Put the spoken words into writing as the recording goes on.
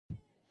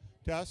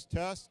Test,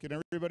 test. Can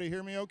everybody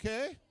hear me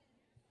okay?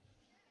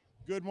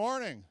 Good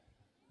morning.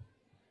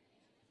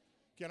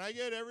 Can I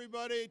get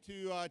everybody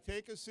to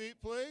take a seat,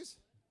 please?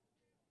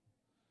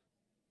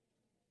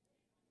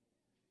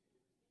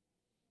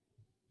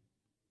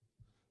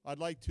 I'd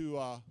like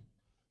to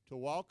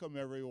welcome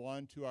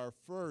everyone to our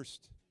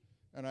first,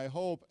 and I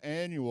hope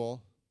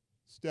annual,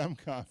 STEM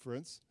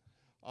conference.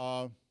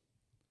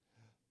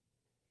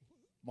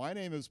 My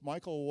name is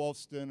Michael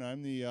Wolfston.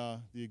 I'm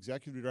the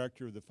Executive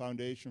Director of the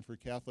Foundation for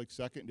Catholic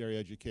Secondary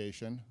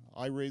Education.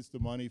 I raised the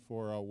money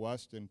for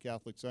West and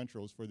Catholic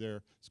Centrals for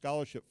their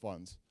scholarship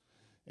funds.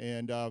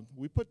 And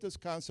we put this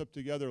concept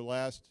together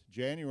last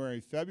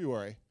January,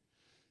 February,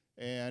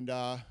 and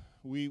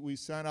we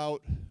sent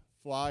out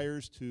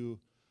flyers to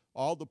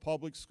all the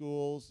public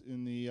schools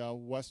in the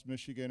West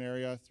Michigan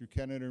area through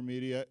Kent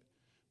Intermediate.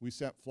 We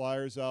sent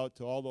flyers out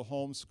to all the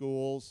home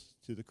schools,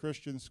 to the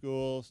Christian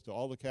schools, to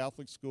all the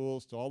Catholic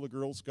schools, to all the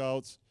Girl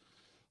Scouts.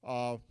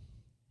 The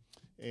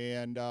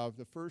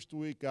first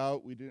week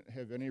out, we didn't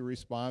have any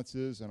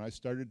responses, and I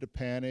started to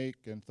panic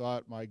and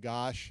thought, my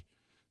gosh,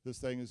 this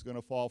thing is going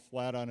to fall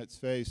flat on its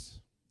face.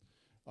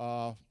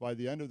 By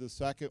the end of the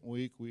second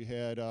week, we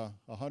had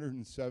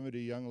 170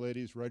 young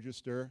ladies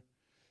register,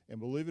 and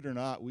believe it or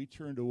not, we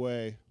turned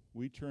away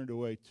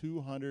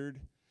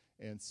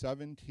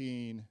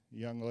 217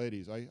 young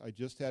ladies. I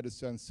just had to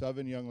send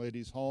 7 young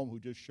ladies home who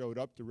just showed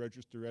up to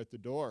register at the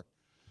door.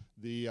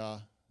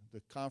 The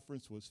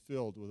conference was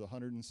filled with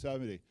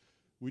 170.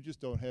 We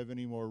just don't have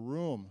any more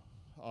room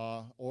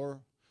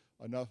or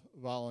enough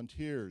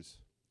volunteers.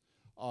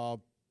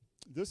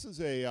 This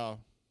is a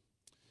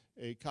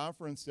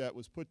conference that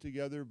was put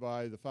together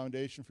by the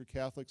Foundation for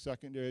Catholic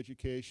Secondary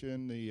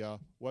Education, the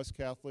West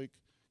Catholic,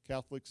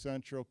 Catholic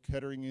Central,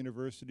 Kettering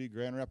University,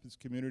 Grand Rapids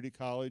Community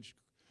College.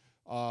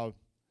 What's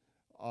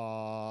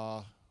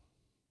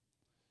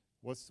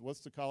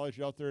the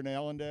college out there in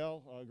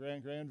Allendale?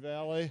 Grand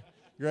Valley.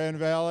 Grand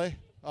Valley.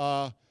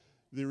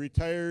 The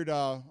retired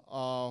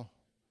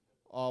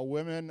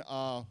women.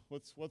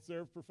 What's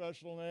their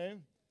professional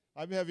name?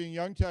 I'm having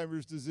young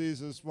timers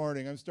disease this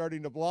morning. I'm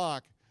starting to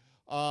block.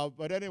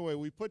 But anyway,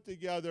 we put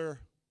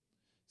together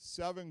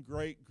 7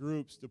 great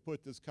groups to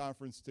put this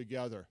conference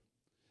together.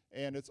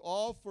 And it's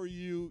all for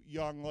you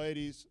young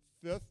ladies,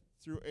 5th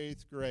through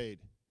 8th grade.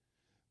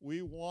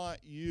 We want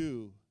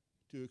you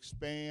to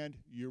expand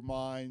your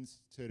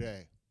minds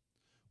today.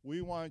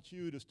 We want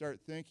you to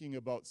start thinking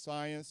about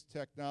science,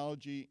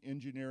 technology,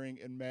 engineering,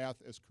 and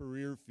math as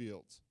career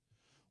fields.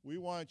 We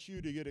want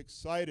you to get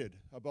excited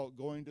about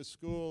going to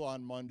school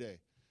on Monday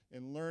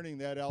and learning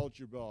that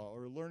algebra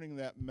or learning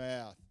that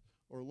math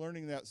or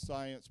learning that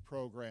science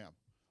program.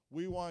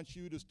 We want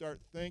you to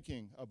start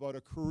thinking about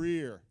a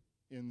career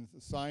in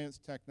the science,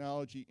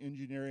 technology,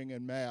 engineering,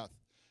 and math.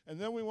 And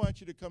then we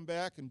want you to come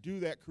back and do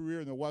that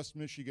career in the West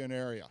Michigan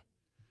area.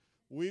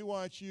 We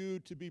want you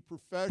to be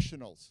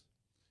professionals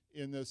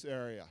in this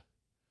area.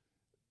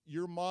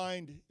 Your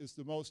mind is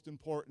the most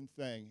important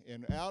thing.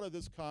 And out of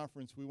this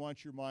conference, we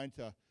want your mind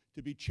to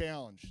be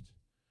challenged.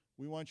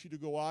 We want you to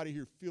go out of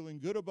here feeling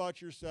good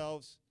about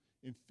yourselves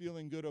and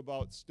feeling good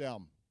about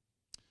STEM.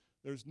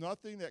 There's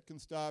nothing that can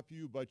stop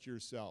you but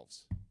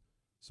yourselves.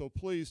 So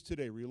please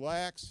today,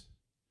 relax,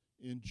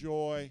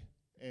 enjoy,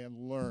 and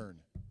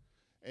learn.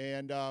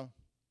 And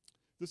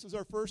this is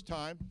our first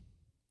time.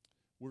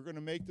 We're going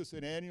to make this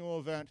an annual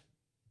event,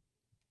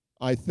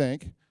 I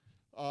think.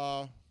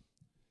 We're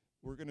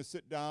going to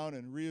sit down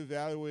and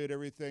reevaluate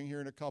everything here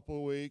in a couple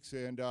of weeks,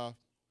 and I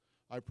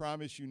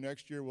promise you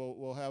next year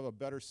we'll have a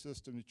better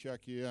system to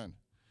check you in.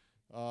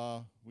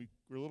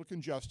 We're a little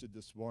congested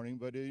this morning,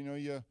 but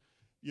you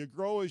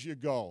grow as you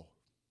go.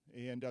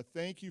 And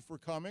thank you for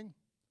coming.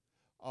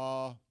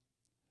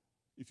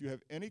 If you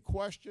have any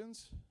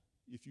questions,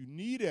 if you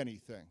need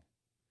anything,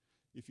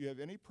 if you have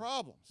any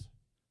problems,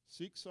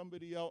 seek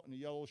somebody out in a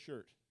yellow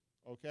shirt,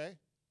 okay?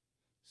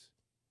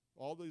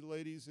 All the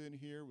ladies in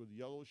here with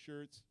yellow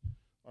shirts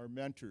are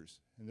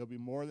mentors, and they'll be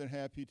more than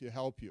happy to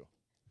help you.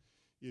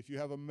 If you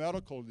have a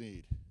medical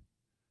need,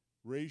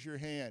 raise your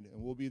hand, and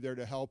we'll be there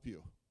to help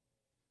you.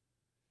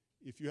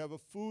 If you have a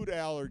food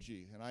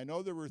allergy, and I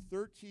know there were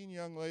 13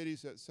 young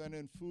ladies that sent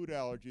in food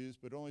allergies,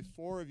 but only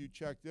 4 of you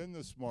checked in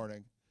this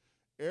morning.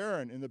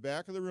 Aaron, in the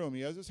back of the room, he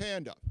has his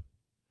hand up.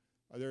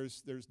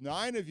 There's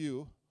 9 of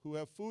you who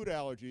have food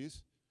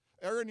allergies.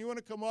 Aaron, you want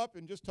to come up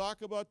and just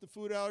talk about the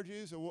food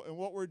allergies and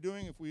what we're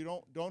doing if we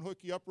don't hook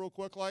you up real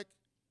quick like?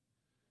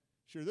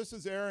 Sure, this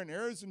is Aaron.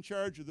 Aaron's in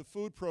charge of the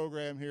food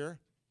program here.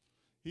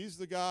 He's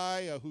the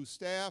guy whose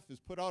staff has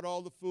put out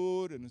all the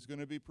food and is going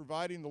to be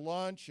providing the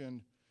lunch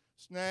and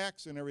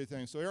snacks and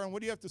everything. So Aaron,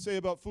 what do you have to say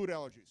about food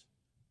allergies?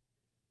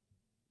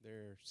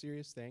 They're a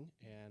serious thing,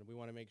 and we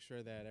want to make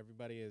sure that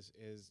everybody's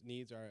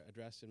needs are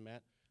addressed and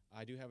met.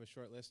 I do have a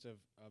short list of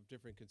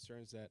different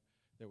concerns that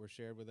were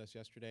shared with us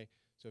yesterday.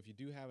 So if you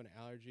do have an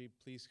allergy,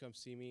 please come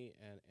see me,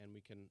 and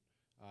we can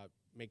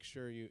make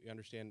sure you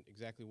understand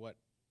exactly what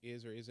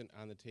is or isn't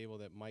on the table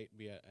that might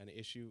be an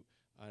issue,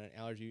 an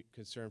allergy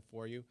concern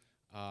for you.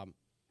 I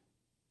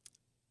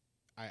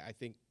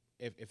think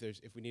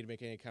if we need to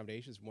make any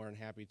accommodations, more than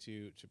happy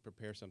to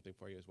prepare something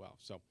for you as well.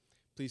 So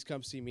please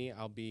come see me.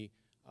 I'll be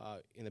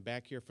in the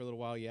back here for a little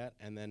while yet,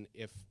 and then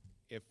if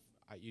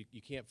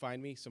you can't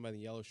find me, somebody in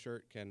the yellow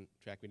shirt can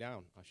track me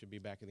down. I should be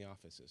back in the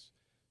offices.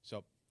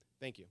 So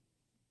thank you.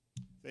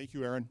 Thank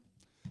you, Aaron.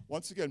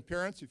 Once again,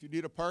 parents, if you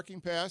need a parking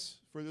pass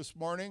for this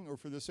morning or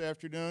for this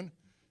afternoon,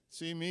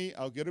 see me.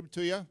 I'll get them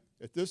to you.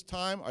 At this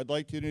time, I'd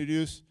like to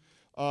introduce,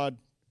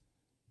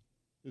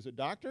 is it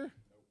Doctor?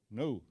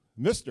 No.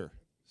 Mr.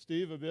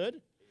 Steve Abid.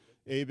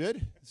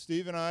 Abid.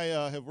 Steve and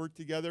I have worked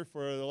together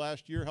for the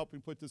last year helping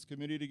put this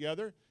committee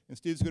together, and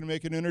Steve's going to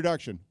make an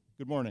introduction.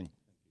 Good morning.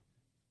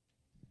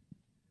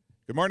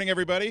 Good morning,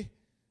 everybody.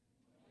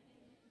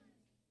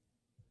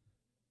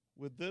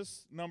 With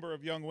this number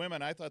of young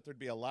women, I thought there'd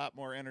be a lot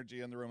more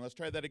energy in the room. Let's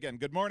try that again.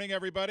 Good morning,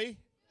 everybody. Good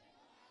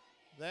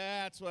morning.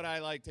 That's what I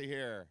like to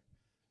hear.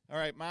 All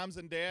right, moms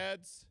and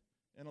dads,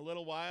 in a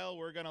little while,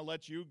 we're going to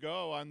let you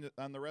go on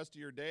the rest of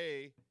your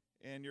day,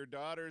 and your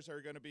daughters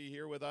are going to be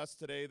here with us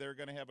today. They're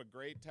going to have a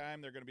great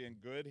time. They're going to be in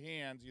good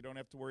hands. You don't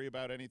have to worry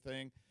about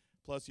anything.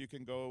 Plus, you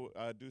can go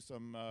do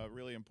some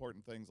really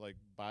important things like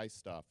buy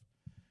stuff.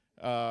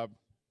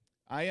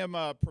 I am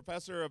a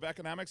professor of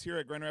economics here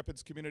at Grand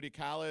Rapids Community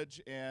College,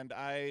 and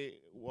I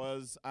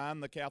was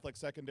on the Catholic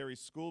Secondary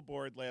School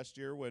Board last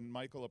year when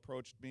Michael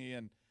approached me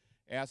and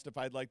asked if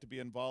I'd like to be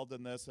involved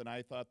in this, and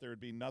I thought there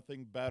would be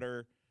nothing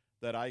better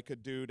that I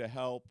could do to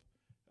help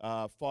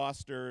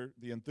foster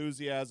the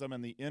enthusiasm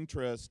and the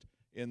interest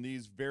in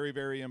these very,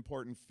 very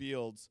important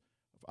fields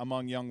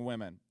among young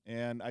women.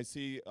 And I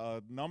see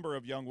a number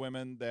of young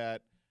women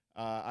that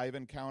I've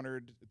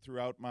encountered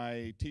throughout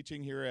my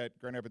teaching here at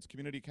Grand Rapids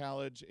Community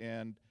College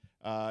and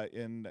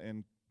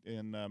in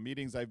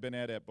meetings I've been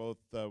at both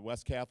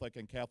West Catholic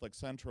and Catholic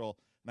Central.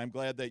 And I'm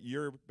glad that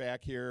you're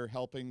back here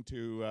helping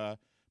to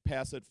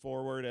pass it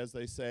forward, as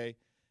they say,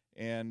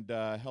 and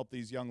help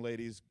these young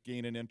ladies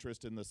gain an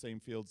interest in the same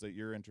fields that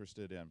you're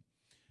interested in.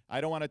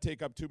 I don't want to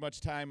take up too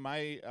much time.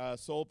 My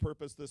sole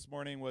purpose this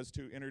morning was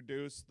to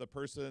introduce the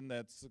person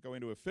that's going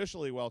to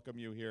officially welcome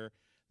you here.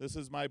 This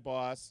is my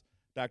boss,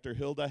 Dr.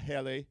 Hilda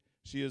Hele.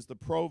 She is the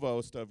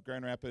provost of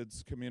Grand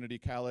Rapids Community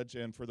College,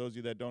 and for those of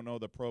you that don't know,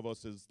 the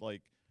provost is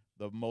like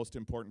the most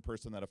important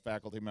person that a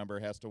faculty member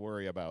has to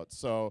worry about.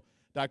 So,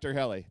 Dr.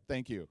 Hele,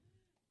 thank you.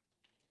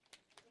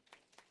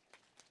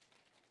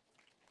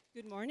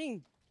 Good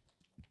morning.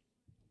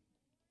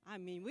 I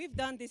mean, we've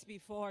done this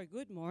before.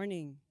 Good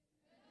morning.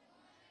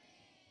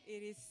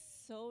 It is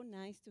so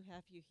nice to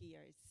have you here.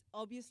 It's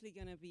obviously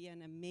going to be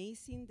an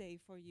amazing day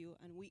for you,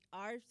 and we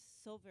are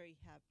so very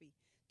happy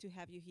to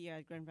have you here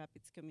at Grand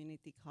Rapids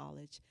Community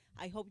College.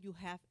 I hope you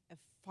have a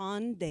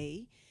fun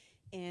day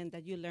and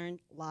that you learn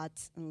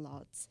lots and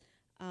lots.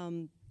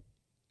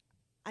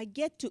 I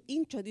get to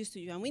introduce to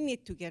you, and we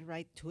need to get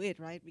right to it,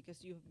 right?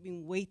 Because you've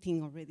been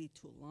waiting already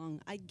too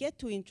long. I get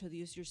to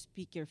introduce your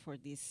speaker for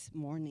this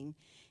morning.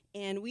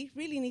 And we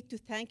really need to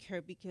thank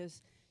her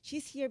because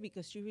she's here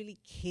because she really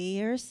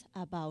cares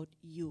about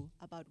you,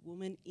 about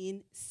women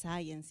in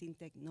science, in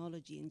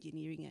technology,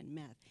 engineering, and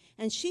math.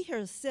 And she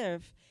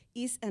herself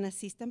is an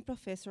assistant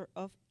professor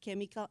of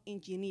chemical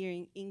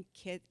engineering in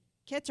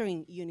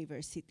Kettering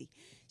University.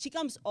 She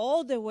comes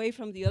all the way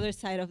from the other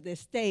side of the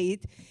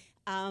state.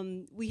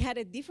 We had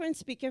a different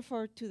speaker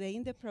for today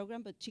in the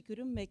program, but she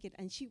couldn't make it.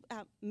 And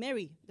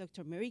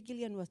Dr. Mary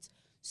Gilliam was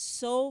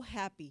so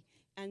happy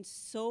and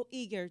so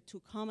eager to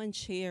come and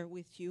share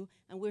with you,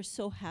 and we're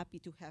so happy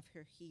to have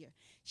her here.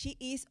 She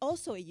is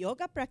also a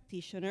yoga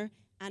practitioner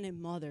and a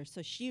mother,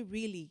 so she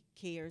really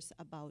cares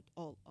about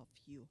all of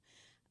you.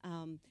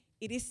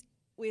 It is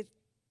with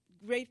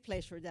great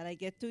pleasure that I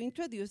get to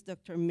introduce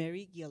Dr.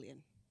 Mary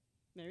Gilliam.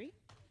 Mary?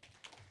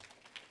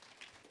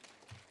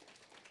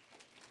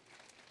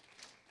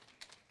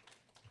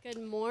 Good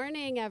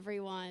morning,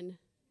 everyone.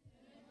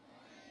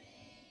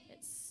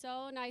 It's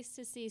so nice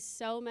to see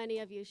so many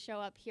of you show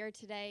up here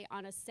today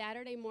on a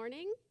Saturday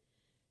morning.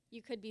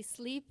 You could be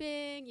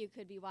sleeping, you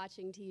could be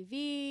watching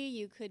TV,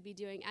 you could be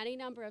doing any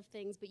number of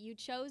things, but you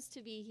chose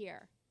to be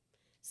here.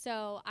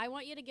 So I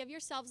want you to give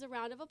yourselves a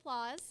round of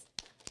applause,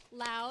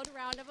 loud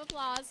round of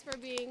applause for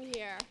being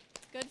here.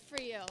 Good for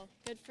you,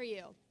 good for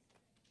you.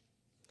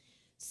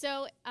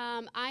 So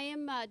I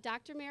am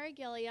Dr. Mary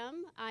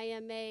Gilliam. I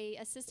am an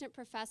assistant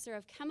professor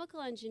of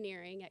chemical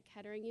engineering at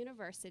Kettering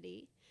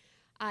University.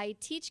 I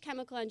teach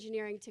chemical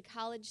engineering to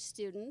college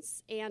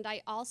students, and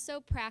I also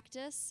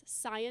practice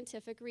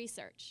scientific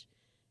research.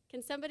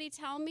 Can somebody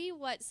tell me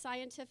what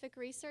scientific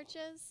research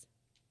is?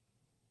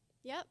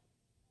 Yep.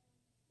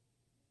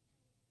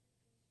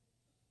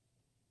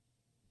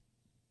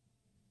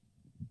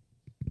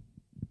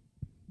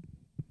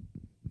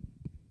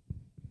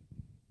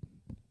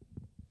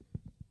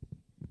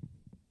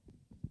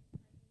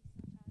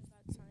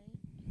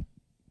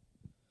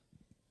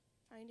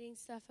 Finding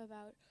stuff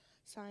about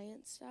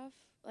science stuff,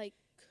 like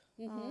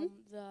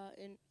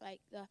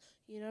the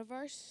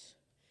universe.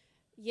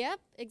 Yep,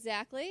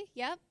 exactly.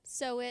 Yep.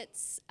 So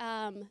it's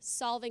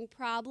solving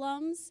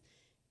problems.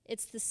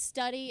 It's the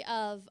study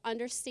of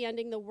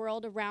understanding the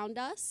world around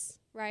us.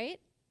 right?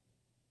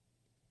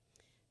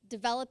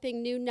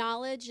 Developing new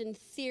knowledge and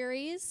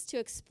theories to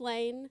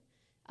explain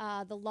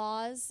the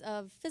laws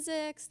of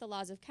physics, the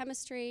laws of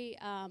chemistry,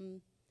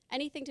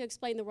 anything to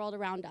explain the world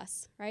around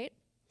us, right?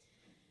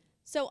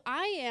 So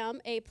I am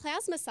a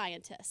plasma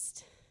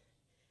scientist.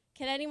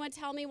 Can anyone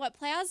tell me what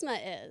plasma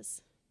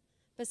is?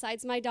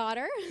 Besides my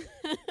daughter?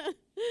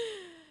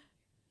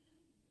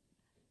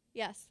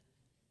 Yes.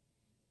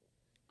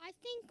 I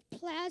think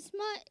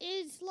plasma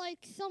is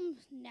like some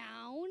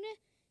noun.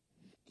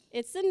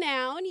 It's a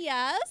noun,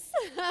 yes.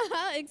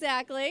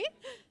 Exactly.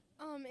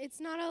 It's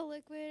not a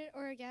liquid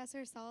or a gas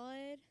or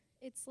solid.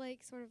 It's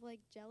like sort of like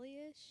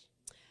jellyish.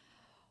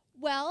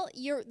 Well,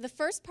 the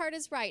first part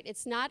is right.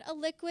 It's not a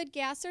liquid,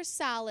 gas, or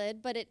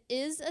solid, but it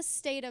is a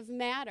state of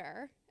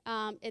matter.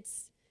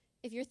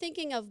 If you're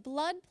thinking of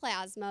blood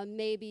plasma,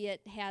 maybe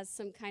it has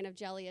some kind of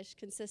jellyish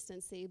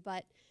consistency.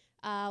 But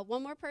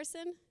one more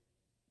person?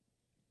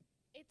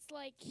 It's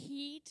like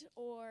heat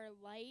or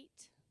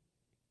light.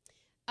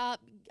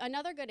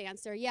 Another good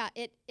answer. Yeah,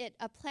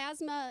 a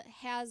plasma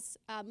has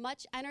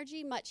much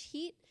energy, much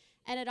heat,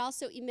 and it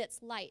also emits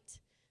light.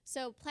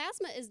 So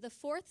plasma is the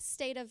fourth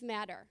state of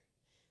matter.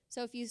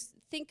 So if you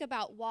think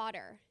about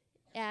water,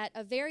 at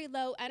a very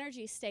low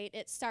energy state,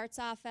 it starts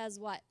off as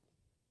what?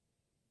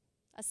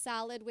 A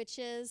solid, which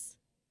is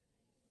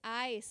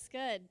ice.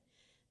 Good.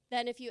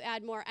 Then if you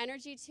add more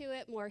energy to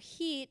it, more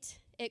heat,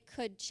 it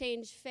could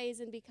change phase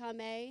and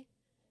become a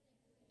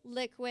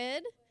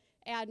liquid.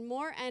 Add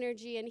more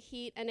energy and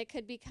heat, and it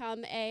could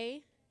become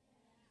a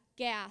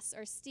gas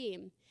or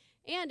steam.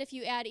 And if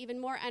you add even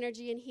more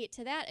energy and heat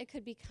to that, it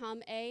could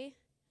become a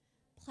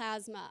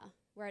plasma,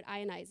 where it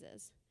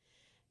ionizes.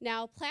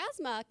 Now,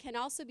 plasma can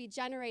also be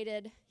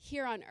generated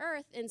here on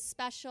Earth in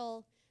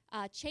special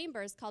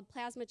chambers called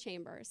plasma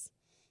chambers.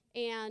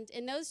 And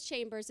in those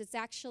chambers, it's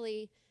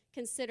actually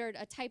considered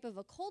a type of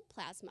a cold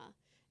plasma.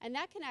 And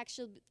that can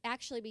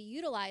actually be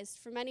utilized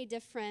for many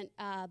different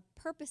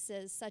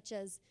purposes, such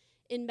as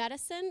in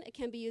medicine. It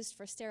can be used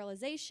for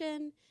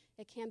sterilization.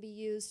 It can be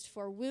used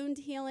for wound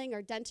healing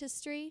or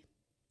dentistry.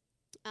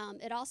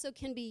 It also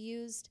can be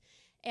used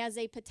as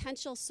a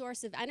potential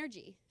source of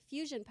energy,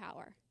 fusion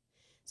power.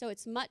 So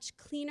it's much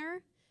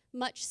cleaner,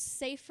 much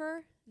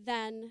safer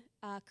than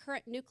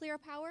current nuclear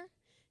power.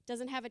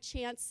 Doesn't have a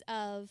chance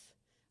of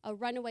a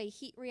runaway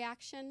heat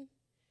reaction,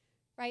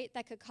 right,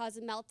 that could cause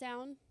a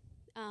meltdown.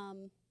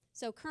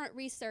 So current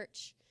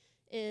research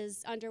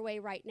is underway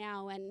right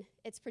now, and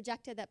it's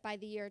projected that by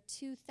the year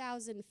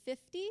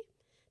 2050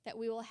 that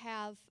we will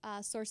have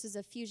sources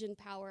of fusion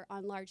power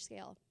on large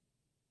scale.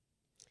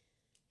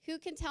 Who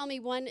can tell me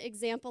one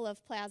example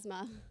of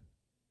plasma?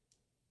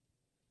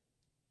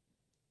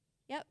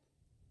 Yep.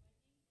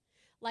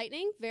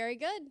 Lightning, very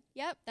good.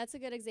 Yep, that's a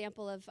good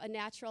example of a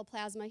natural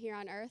plasma here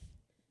on Earth.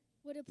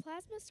 Would a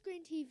plasma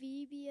screen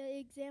TV be an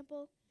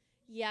example?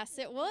 Yes,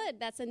 it would.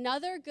 That's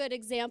another good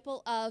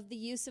example of the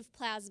use of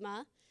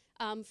plasma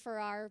for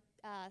our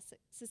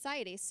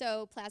society.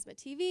 So plasma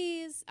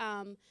TVs,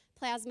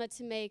 plasma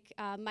to make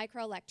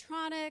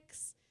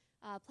microelectronics,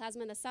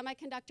 plasma in the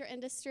semiconductor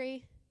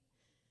industry.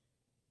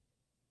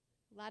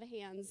 A lot of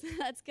hands.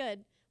 That's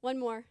good. One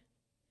more.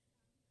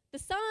 The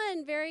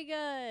sun, very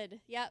good.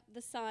 Yep,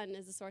 the sun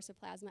is a source of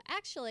plasma.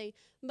 Actually,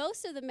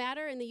 most of the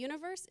matter in the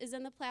universe is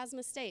in the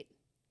plasma state.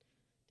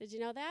 Did you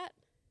know that?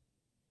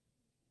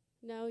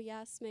 No,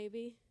 yes,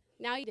 maybe.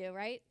 Now you do,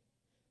 right?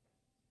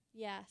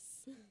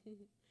 Yes.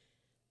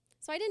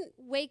 So I didn't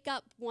wake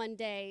up one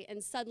day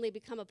and suddenly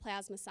become a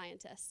plasma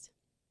scientist.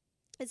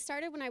 It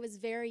started when I was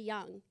very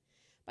young.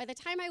 By the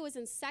time I was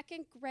in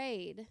second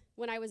grade,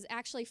 when I was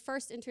actually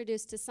first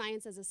introduced to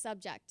science as a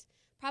subject,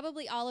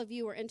 probably all of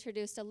you were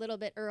introduced a little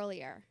bit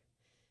earlier,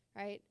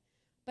 right?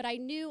 But I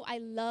knew I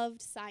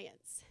loved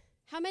science.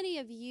 How many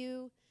of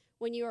you,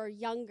 when you were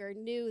younger,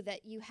 knew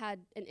that you had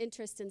an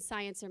interest in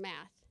science or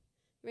math?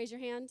 Raise your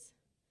hands.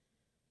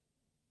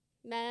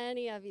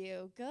 Many of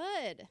you.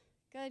 Good,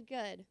 good,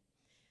 good.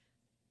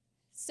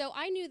 So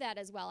I knew that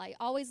as well. I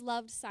always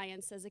loved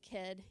science as a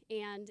kid,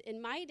 and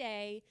in my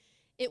day,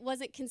 it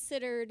wasn't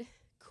considered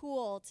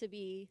cool to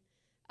be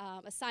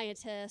a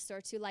scientist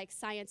or to like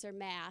science or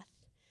math.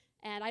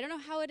 And I don't know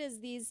how it is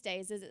these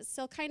days. Is it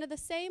still kind of the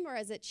same, or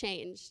has it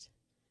changed?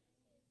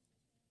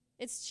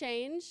 It's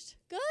changed?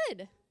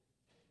 Good.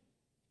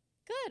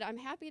 Good. I'm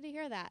happy to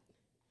hear that.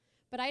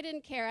 But I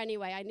didn't care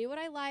anyway. I knew what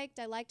I liked.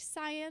 I liked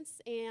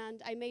science,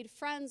 and I made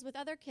friends with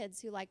other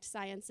kids who liked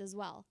science as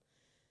well.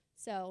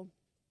 So,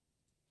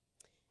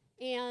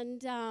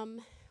 and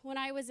when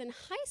I was in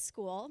high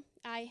school,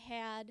 I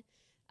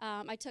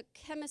took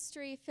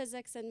chemistry,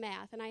 physics, and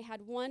math, and I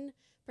had one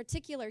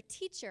particular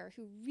teacher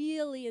who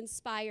really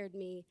inspired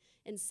me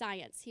in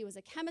science. He was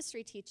a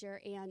chemistry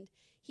teacher, and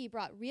he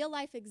brought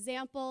real-life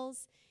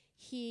examples.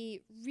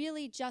 He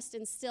really just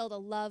instilled a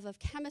love of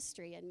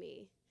chemistry in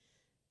me.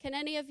 Can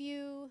any of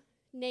you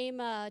name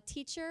a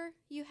teacher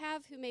you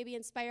have who maybe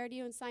inspired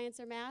you in science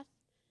or math?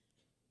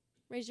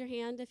 Raise your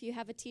hand if you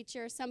have a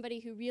teacher, somebody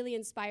who really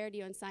inspired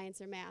you in science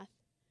or math.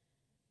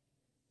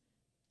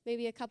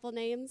 Maybe a couple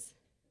names?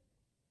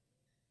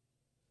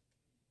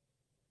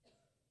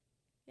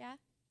 Yeah?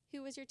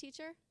 Who was your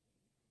teacher?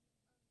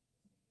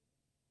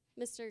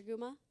 Mr.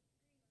 Guma?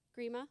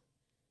 Grima?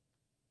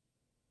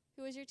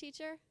 Who was your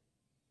teacher?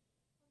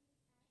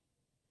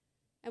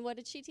 And what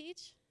did she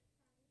teach?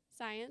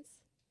 Science.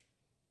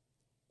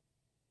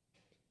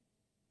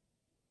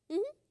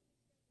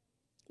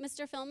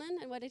 Mr. Philman,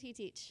 and what did he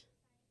teach?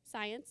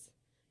 Science.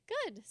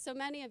 Good, so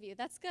many of you,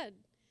 that's good.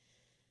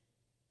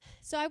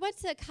 So I went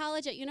to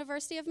college at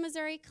University of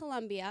Missouri,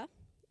 Columbia,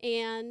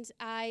 and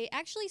I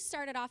actually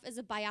started off as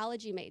a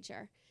biology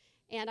major.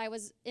 And I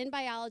was in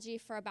biology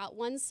for about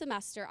one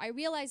semester. I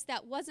realized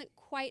that wasn't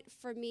quite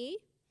for me,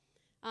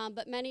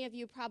 but many of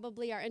you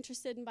probably are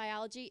interested in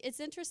biology. It's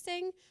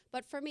interesting,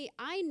 but for me,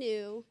 I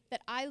knew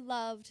that I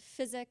loved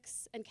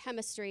physics and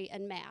chemistry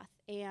and math.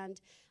 And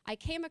I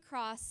came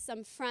across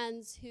some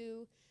friends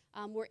who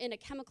were in a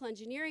chemical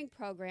engineering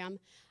program.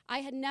 I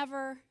had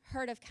never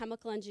heard of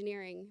chemical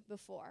engineering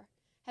before.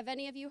 Have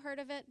any of you heard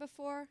of it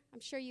before? I'm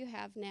sure you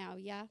have now,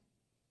 yeah?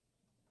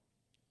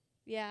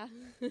 Yeah.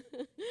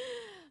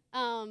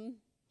 I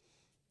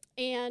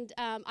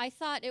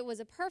thought it was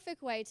a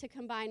perfect way to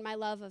combine my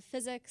love of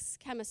physics,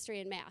 chemistry,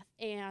 and math,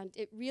 and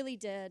it really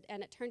did,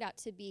 and it turned out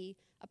to be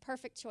a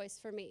perfect choice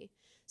for me.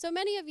 So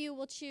many of you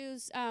will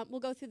will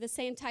go through the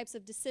same types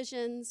of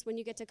decisions when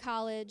you get to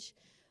college,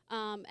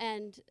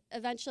 and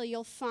eventually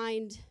you'll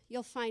find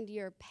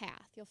your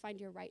path, you'll find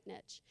your right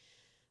niche.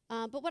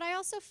 But what I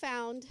also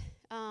found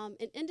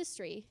in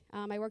industry,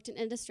 I worked in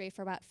industry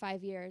for about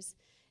 5 years,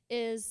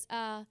 is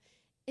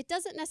it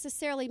doesn't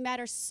necessarily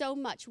matter so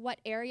much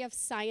what area of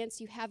science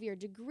you have your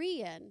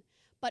degree in,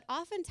 but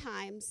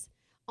oftentimes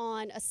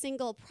on a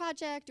single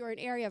project or an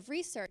area of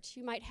research,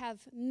 you might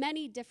have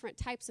many different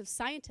types of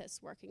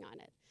scientists working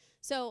on it.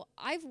 So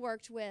I've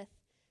worked with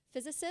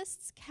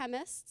physicists,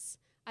 chemists,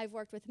 I've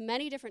worked with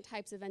many different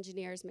types of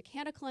engineers,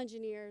 mechanical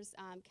engineers,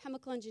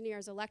 chemical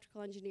engineers,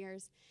 electrical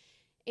engineers,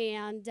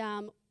 and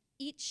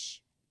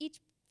each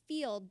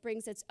field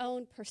brings its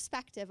own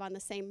perspective on the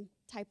same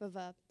type of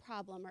a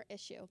problem or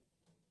issue.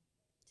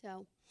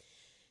 So,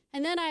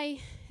 and then I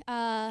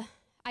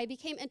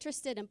became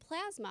interested in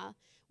plasma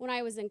when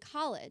I was in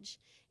college,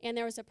 and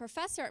there was a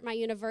professor at my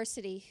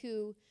university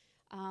who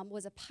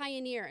was a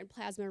pioneer in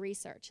plasma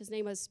research. His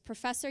name was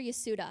Professor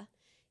Yasuda.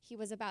 He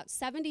was about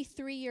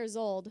 73 years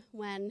old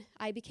when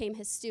I became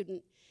his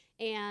student,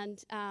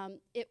 and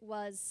it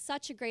was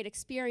such a great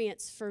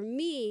experience for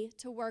me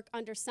to work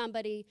under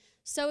somebody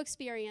so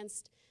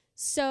experienced,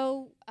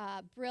 so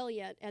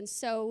brilliant, and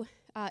so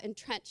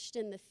entrenched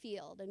in the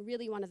field, and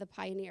really one of the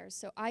pioneers.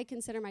 So I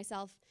consider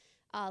myself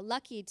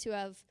lucky to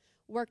have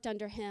worked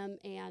under him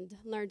and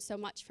learned so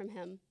much from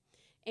him.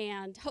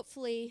 And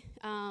hopefully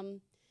many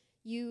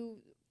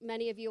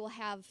of you will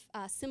have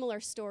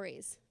similar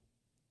stories.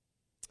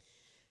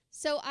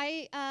 So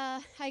I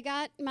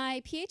got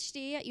my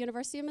PhD at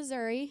University of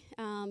Missouri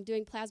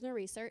doing plasma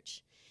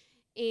research,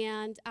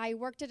 and I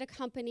worked at a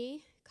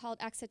company called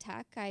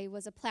Exitech. I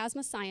was a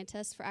plasma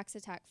scientist for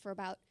Exitech for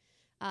about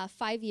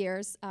 5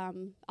 years.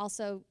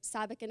 Also,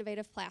 Sabic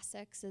Innovative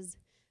Plastics is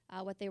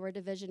what they were a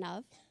division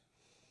of.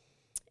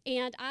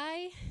 And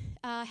I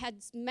had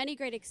many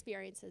great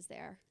experiences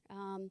there.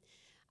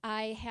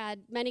 I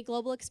had many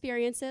global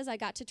experiences. I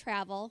got to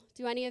travel.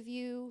 Do any of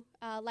you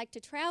like to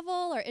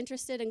travel or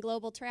interested in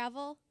global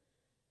travel?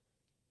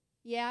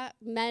 Yeah,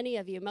 many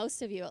of you,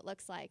 most of you it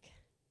looks like.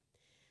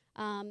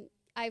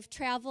 I've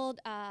traveled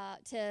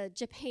to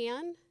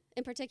Japan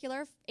in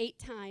particular 8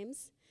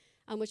 times.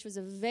 Which was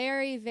a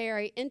very,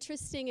 very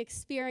interesting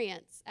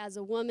experience as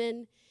a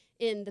woman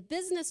in the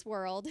business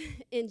world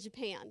in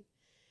Japan.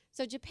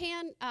 So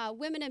Japan,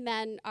 women and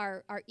men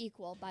are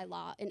equal by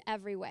law in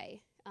every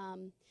way.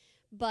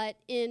 But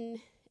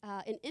in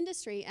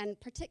industry, and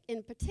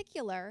in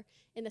particular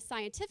in the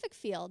scientific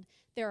field,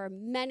 there are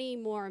many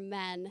more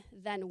men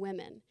than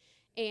women.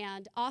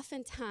 And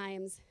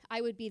oftentimes, I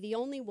would be the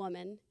only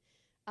woman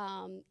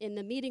in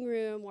the meeting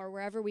room or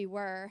wherever we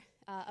were,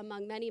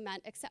 among many men,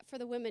 except for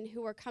the women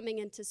who were coming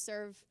in to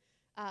serve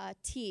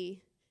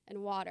tea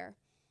and water.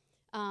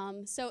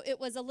 So it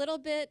was a little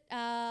bit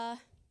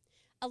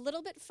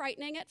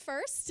frightening at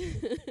first,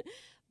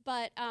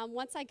 but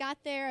once I got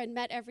there and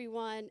met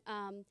everyone,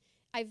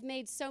 I've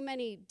made so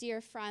many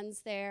dear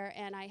friends there,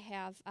 and I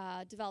have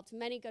developed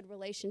many good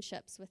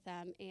relationships with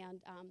them,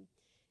 and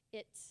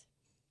it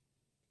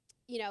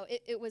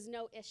was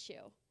no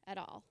issue at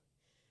all.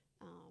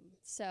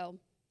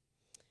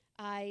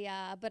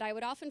 But I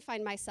would often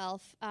find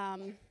myself,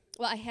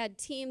 I had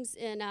teams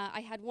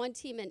I had one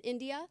team in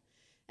India,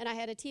 and I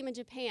had a team in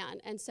Japan,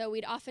 and so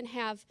we'd often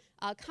have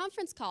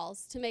conference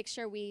calls to make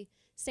sure we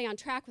stay on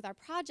track with our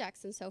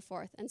projects and so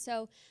forth. And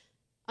so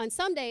on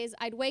some days,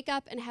 I'd wake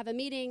up and have a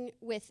meeting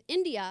with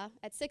India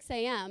at 6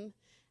 a.m.,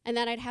 and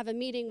then I'd have a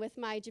meeting with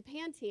my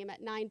Japan team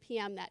at 9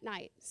 p.m. that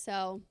night.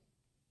 So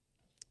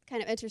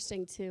kind of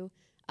interesting to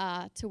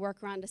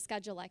work around a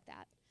schedule like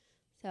that.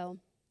 So.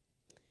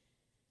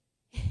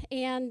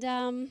 And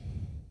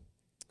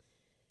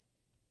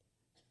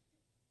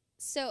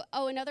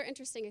another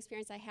interesting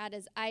experience I had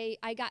is I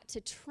got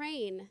to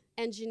train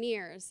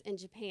engineers in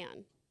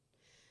Japan.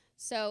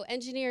 So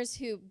engineers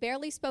who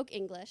barely spoke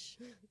English,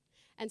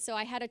 and so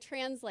I had a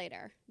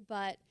translator,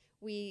 but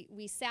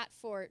we sat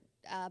for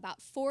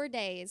about 4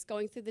 days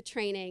going through the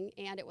training,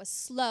 and it was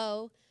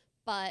slow,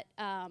 but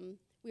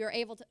we were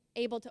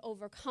able to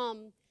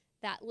overcome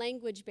that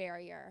language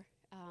barrier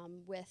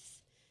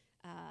with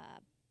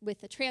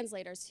the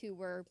translators who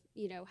were,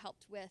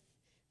 helped with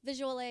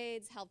visual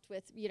aids, helped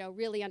with,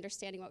 really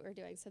understanding what we were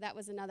doing. So that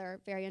was another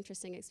very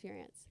interesting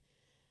experience.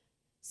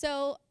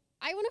 So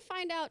I want to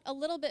find out a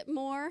little bit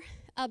more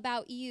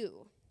about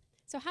you.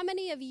 So how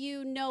many of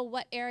you know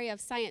what area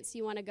of science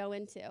you want to go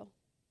into?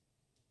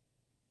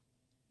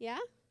 Yeah?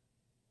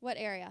 What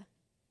area?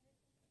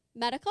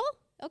 Medical?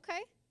 Okay.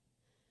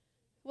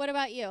 What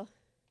about you?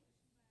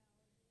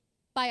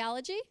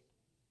 Biology?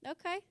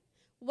 Okay.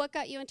 What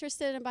got you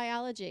interested in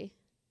biology?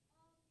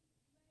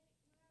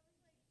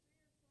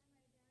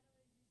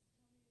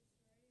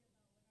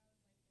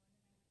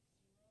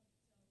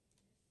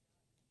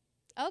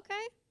 Okay.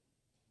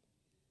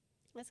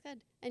 That's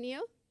good. And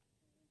you?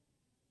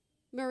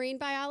 Marine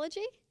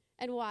biology?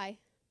 And why?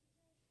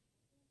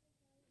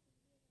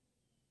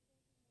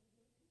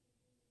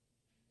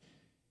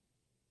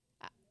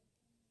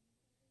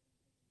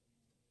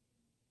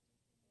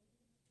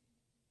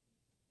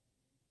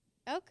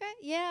 Okay,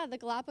 yeah, the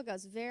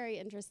Galapagos, very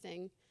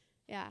interesting.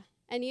 Yeah.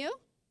 And you?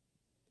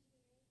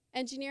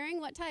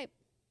 Engineering, what type?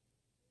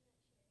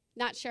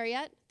 Not sure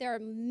yet. There are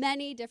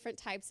many different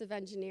types of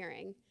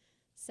engineering.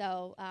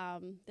 So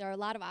there are a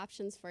lot of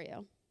options for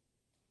you.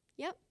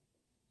 Yep.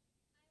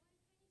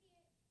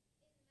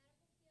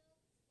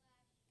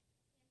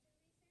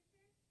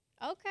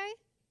 Okay.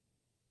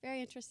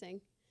 Very interesting.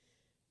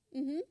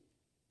 Mm-hmm.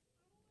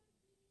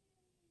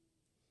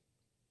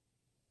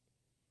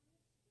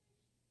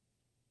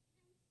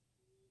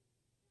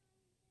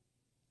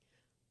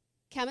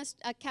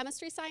 A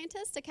chemistry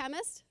scientist, a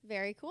chemist.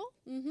 Very cool.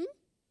 Mm-hmm.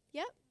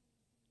 Yep.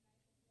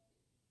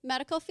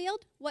 Medical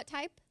field, what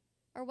type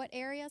or what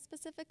area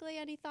specifically?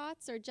 Any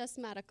thoughts, or just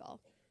medical?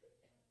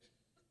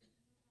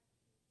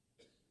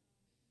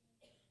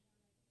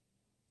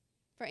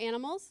 For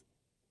animals?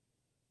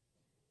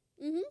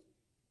 Mm-hmm.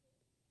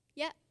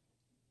 Yeah.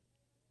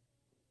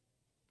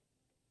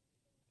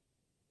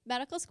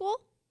 Medical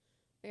school?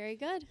 Very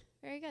good.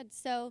 Very good.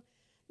 So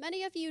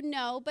many of you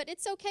know, but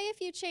it's okay if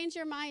you change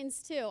your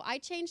minds too. I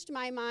changed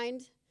my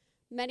mind.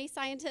 Many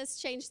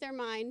scientists change their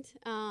mind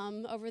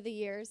over the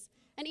years.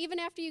 And even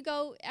after you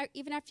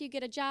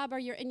get a job or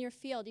you're in your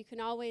field, you can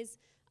always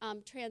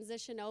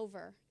transition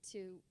over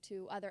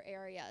to other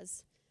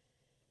areas.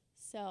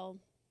 So,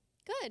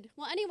 good.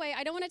 Well, anyway,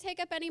 I don't want to take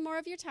up any more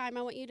of your time.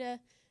 I want you to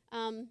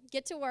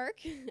get to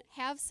work,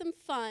 have some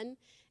fun,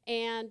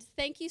 and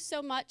thank you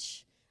so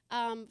much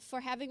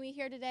for having me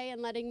here today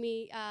and letting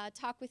me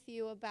talk with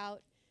you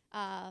about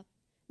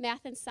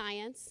math and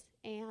science.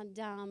 And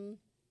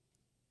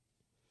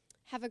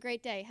have a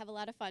great day. Have a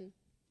lot of fun.